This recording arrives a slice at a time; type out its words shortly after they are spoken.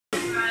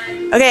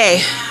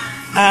Okay,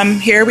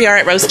 here we are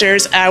at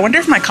Roasters. I wonder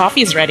if my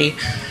coffee's ready.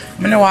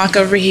 I'm gonna walk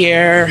over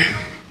here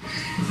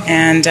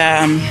and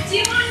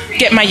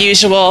get my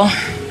usual.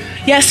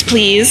 Yes,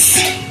 please.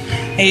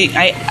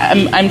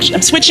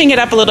 I'm switching it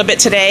up a little bit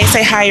today.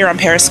 Say hi, you're on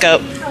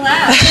Periscope.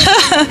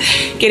 Hello.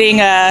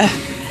 Getting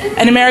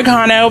an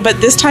Americano, but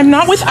this time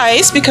not with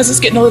ice because it's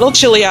getting a little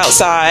chilly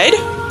outside.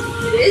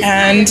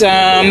 And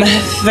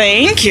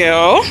thank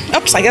you.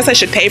 Oops, I guess I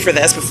should pay for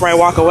this before I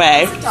walk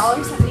away.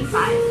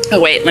 $1.75. Oh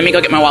wait, let me go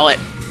get my wallet.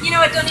 You know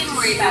what? Don't even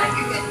worry about it.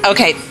 You're good.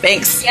 Okay,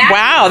 thanks. Yeah.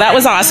 Wow, that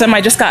was awesome.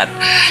 I just got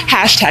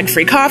hashtag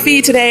free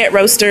coffee today at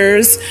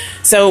Roasters.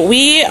 So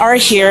we are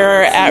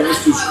here at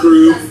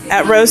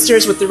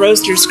Roasters with the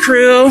Roasters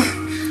crew.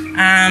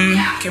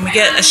 Can we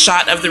get a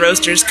shot of the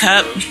Roasters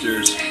cup?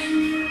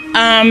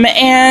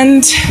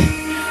 And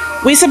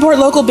we support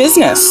local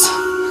business.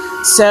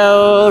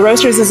 So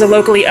Roasters is a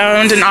locally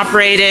owned and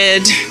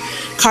operated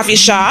coffee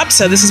shop.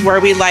 So this is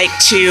where we like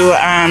to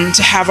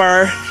have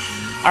our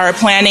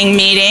planning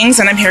meetings,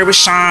 and I'm here with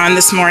Sean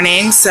this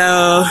morning.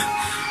 So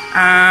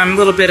a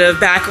little bit of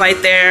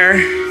backlight there.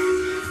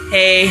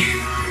 Hey.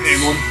 Hey,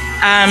 everyone.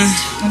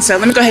 And so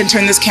let me go ahead and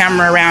turn this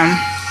camera around.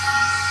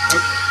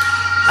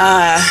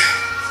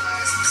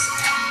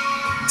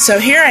 So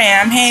here I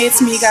am. Hey,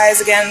 it's me guys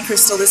again,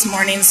 Crystal this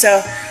morning.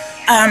 So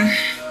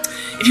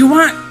if you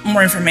want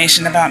more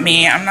information about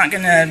me, I'm not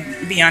going to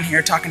be on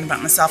here talking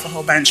about myself a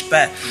whole bunch,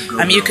 but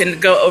you can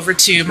go over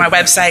to my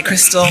website,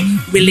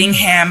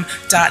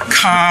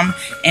 crystalwillingham.com,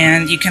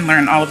 and you can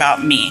learn all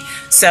about me.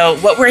 So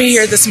what we're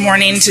here this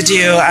morning to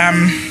do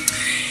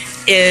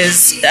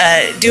is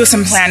do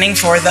some planning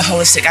for the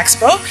Holistic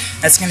Expo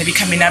that's going to be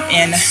coming up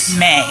in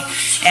May.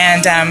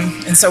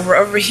 And so we're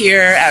over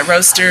here at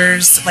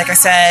Roasters, like I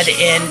said,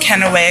 in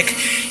Kennewick,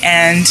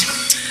 and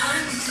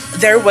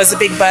there was a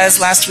big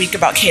buzz last week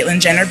about Caitlyn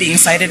Jenner being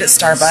sighted at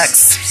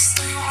Starbucks.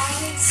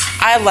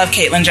 I love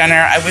Caitlyn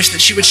Jenner. I wish that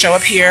she would show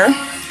up here.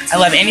 I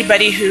love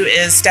anybody who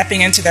is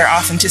stepping into their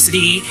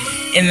authenticity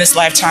in this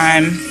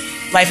lifetime.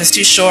 Life is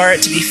too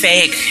short to be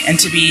fake and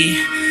to be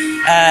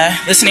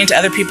listening to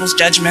other people's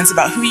judgments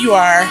about who you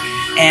are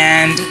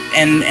and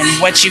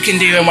what you can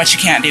do and what you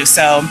can't do.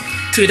 So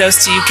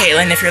kudos to you,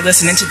 Caitlyn. If you're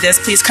listening to this,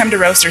 please come to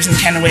Roasters in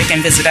Kennewick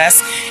and visit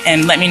us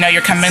and let me know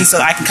you're coming so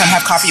I can come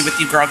have coffee with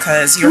you, girl,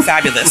 because you're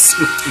fabulous.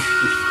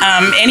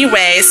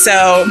 Anyway,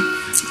 so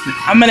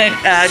I'm going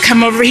to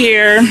come over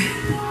here,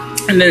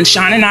 and then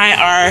Sean and I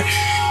are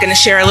going to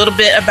share a little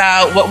bit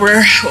about what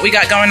we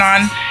got going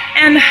on.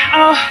 And,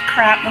 oh,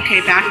 crap.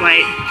 Okay,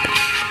 backlight.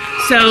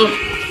 So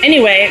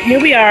anyway, here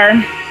we are.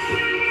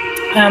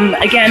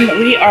 Again,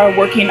 we are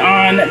working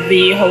on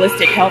the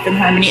Holistic Health and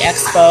Harmony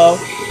Expo.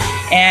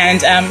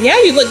 And yeah,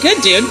 you look good,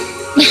 dude.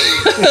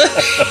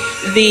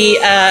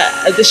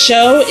 The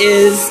show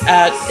is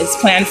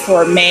planned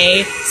for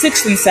May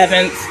 6th and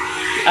 7th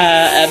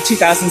of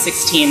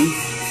 2016.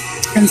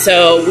 And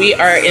so we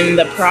are in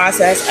the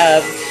process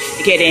of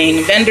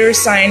getting vendors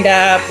signed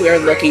up. We are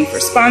looking for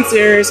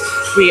sponsors.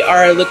 We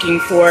are looking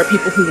for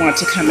people who want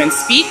to come and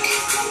speak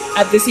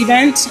at this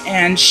event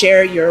and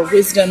share your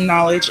wisdom,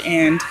 knowledge,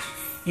 and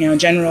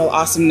general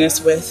awesomeness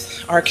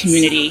with our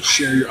community.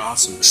 Share your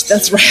awesomeness.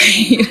 That's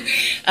right.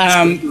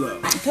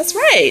 That's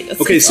right.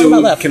 Okay, so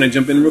can I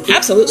jump in real quick?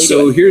 Absolutely.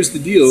 So here's the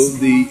deal.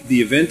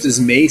 The event is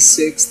May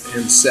 6th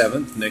and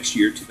 7th next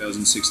year,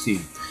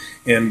 2016.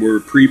 And we're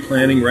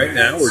pre-planning right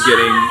now. We're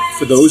getting,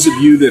 for those of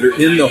you that are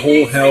in the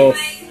whole health,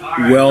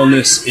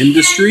 wellness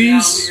industry,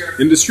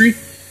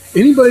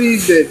 anybody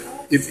that,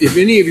 if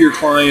any of your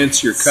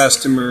clients, your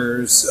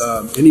customers,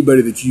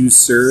 anybody that you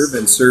serve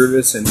and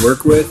service and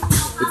work with,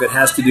 if it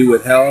has to do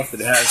with health, it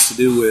has to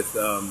do with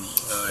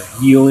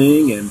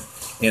healing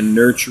and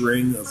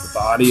nurturing of the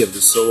body, of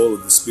the soul,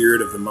 of the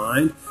spirit, of the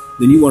mind,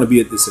 then you want to be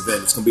at this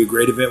event. It's going to be a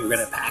great event. We're going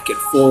to pack it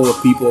full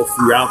of people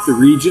throughout the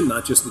region,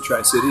 not just the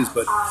Tri-Cities,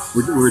 but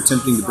we're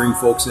attempting to bring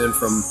folks in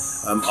from,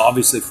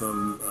 obviously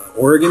from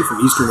Oregon,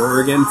 from Eastern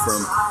Oregon,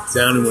 from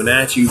down in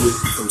Wenatchee,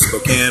 from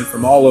Spokane,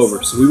 from all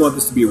over. So we want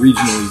this to be a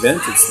regional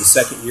event. It's the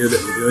second year that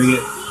we're doing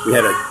it. We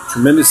had a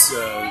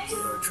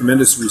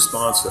tremendous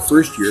response the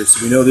first year, so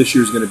we know this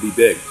year is going to be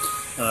big.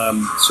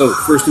 So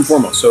first and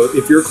foremost, so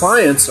if your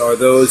clients are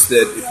those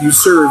that, if you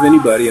serve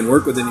anybody and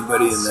work with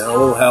anybody in the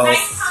whole health,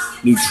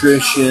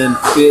 nutrition,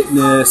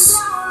 fitness,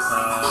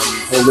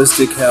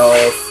 holistic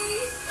health,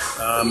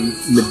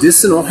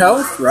 medicinal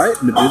health, right?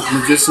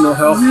 Medicinal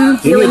health.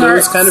 Any of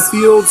those kind of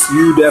fields,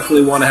 you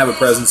definitely want to have a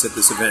presence at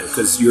this event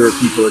because your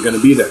people are going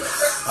to be there.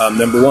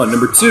 Number one.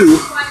 Number two,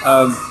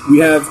 we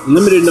have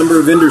limited number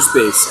of vendor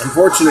space.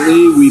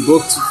 Unfortunately, we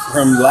booked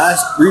from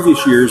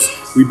previous years,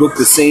 we booked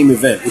the same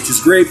event, which is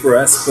great for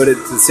us, but at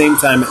the same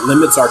time, it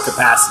limits our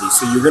capacity.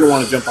 So you're going to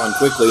want to jump on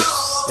quickly.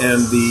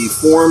 And the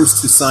forms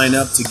to sign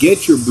up to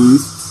get your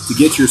booth, to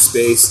get your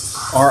space,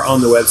 are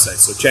on the website.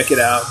 So check it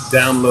out,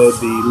 download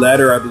the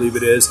letter, I believe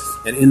it is,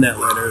 and in that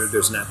letter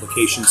there's an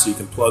application so you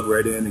can plug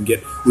right in and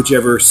get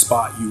whichever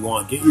spot you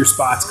want. Get your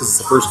spots because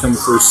it's a first come,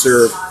 first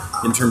serve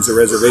in terms of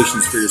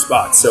reservations for your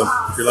spots. So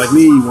if you're like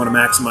me, you want to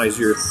maximize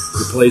your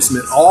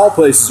placement. All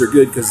places are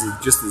good because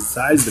of just the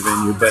size of the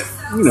venue, but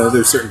you know,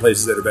 there's certain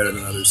places that are better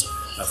than others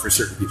for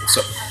certain people.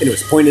 So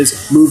anyways, the point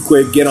is, move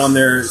quick, get on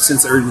there.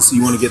 Sense of urgency,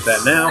 you want to get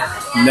that now.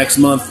 Next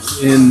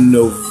month in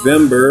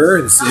November,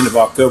 it's the end of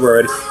October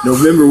already,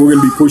 November, we're going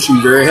to be pushing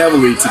very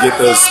heavily to get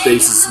those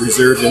spaces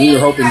reserved, and we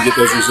were hoping to get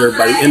those reserved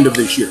by the end of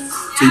this year.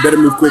 So you better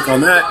move quick on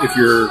that if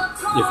you're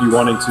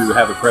wanting to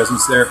have a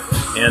presence there.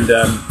 And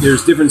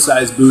there's different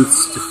size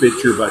booths to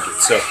fit your budget.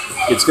 So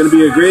it's going to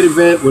be a great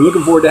event. We're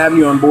looking forward to having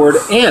you on board.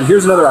 And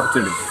here's another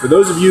opportunity. For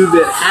those of you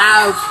that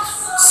have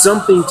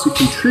something to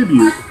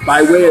contribute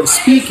by way of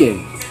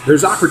speaking,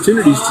 there's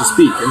opportunities to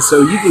speak. And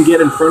so you can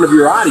get in front of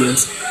your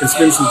audience and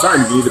spend some time.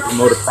 You can either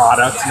promote a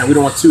product. Now, we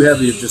don't want too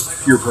heavy of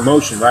just pure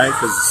promotion, right?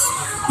 Because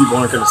people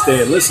aren't going to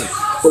stay and listen.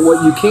 But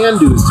what you can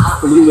do is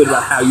talk a little bit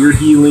about how your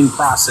healing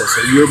process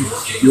or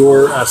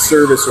your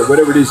service or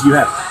whatever it is you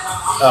have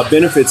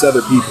benefits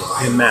other people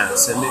en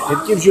masse. And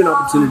it gives you an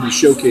opportunity to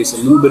showcase a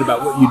little bit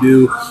about what you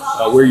do,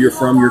 where you're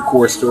from, your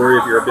core story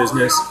if you're a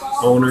business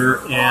owner,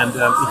 and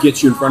it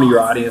gets you in front of your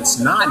audience,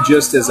 not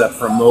just as a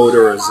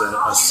promoter, as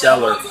a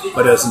seller,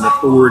 but as an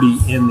authority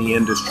in the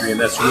industry. And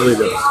that's really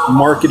the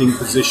marketing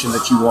position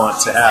that you want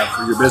to have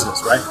for your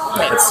business, right?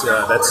 That's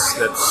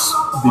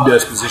the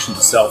best position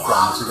to sell from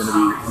if you're going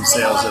to be in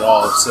sales at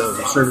all, so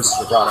services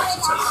or products,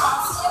 etc.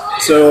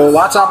 So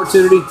lots of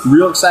opportunity,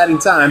 real exciting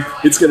time.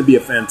 It's going to be a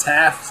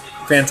fantastic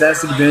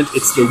event.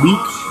 It's the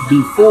week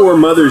before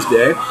Mother's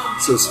Day,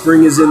 so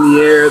spring is in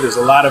the air. There's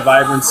a lot of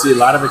vibrancy, a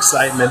lot of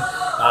excitement.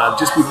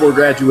 Just before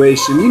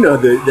graduation, you know,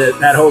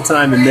 that whole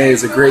time in May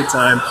is a great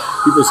time.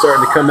 People are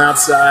starting to come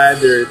outside.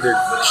 They're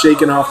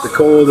shaking off the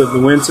cold of the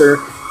winter,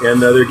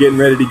 and they're getting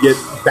ready to get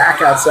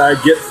back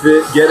outside, get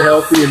fit, get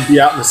healthy, and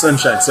be out in the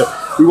sunshine. So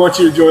we want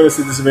you to join us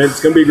at this event.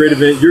 It's going to be a great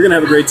event. You're going to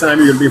have a great time.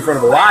 You're going to be in front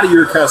of a lot of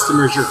your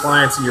customers, your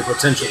clients, and your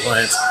potential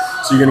clients.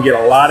 So you're going to get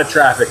a lot of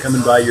traffic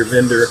coming by your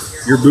vendor,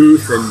 your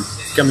booth, and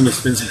coming to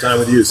spend some time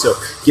with you. So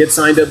get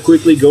signed up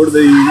quickly. Go to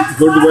the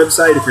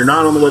website. If you're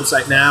not on the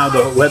website now,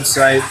 the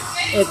website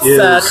is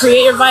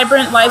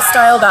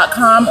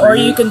createyourvibrantlifestyle.com, or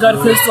you can go to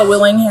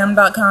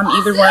KrislaWillingham.com.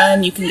 Either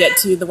one, you can get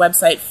to the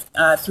website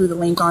through the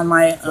link on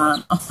my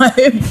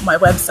my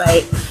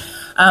website.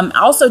 I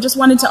also just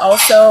wanted to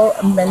also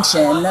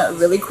mention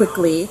really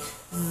quickly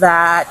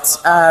that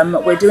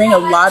we're doing a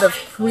lot of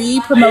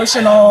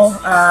pre-promotional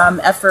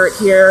effort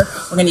here.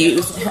 We're going to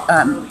use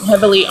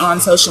heavily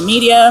on social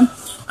media.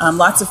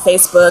 Lots of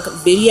Facebook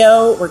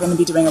video. We're going to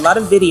be doing a lot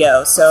of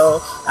video.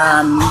 So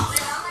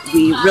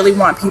we really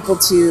want people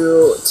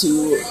to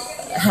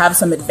have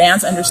some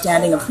advanced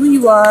understanding of who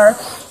you are,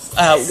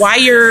 why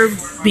you're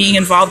being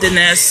involved in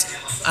this,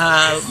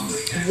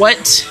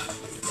 what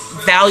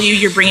value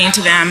you're bringing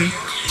to them.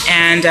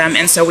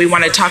 And so we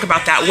want to talk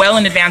about that well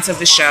in advance of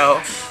the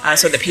show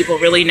so that people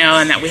really know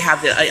and that we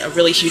have a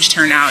really huge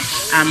turnout.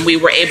 We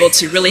were able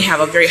to really have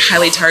a very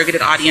highly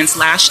targeted audience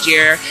last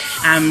year.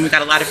 We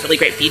got a lot of really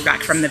great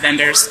feedback from the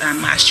vendors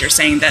last year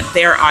saying that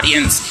their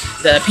audience,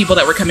 the people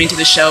that were coming to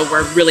the show,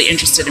 were really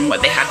interested in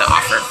what they had to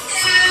offer.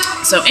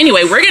 So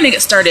anyway, we're going to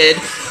get started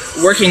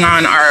working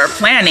on our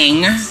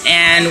planning,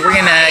 and we're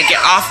going to get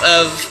off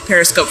of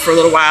Periscope for a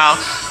little while,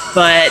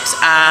 but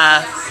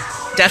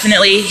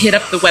definitely hit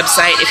up the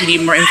website if you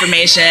need more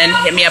information.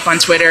 Hit me up on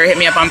Twitter, hit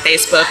me up on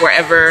Facebook,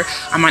 wherever.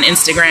 I'm on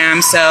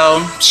Instagram, so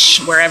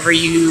wherever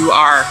you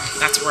are,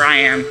 that's where I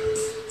am.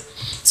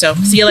 So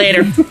see you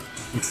later.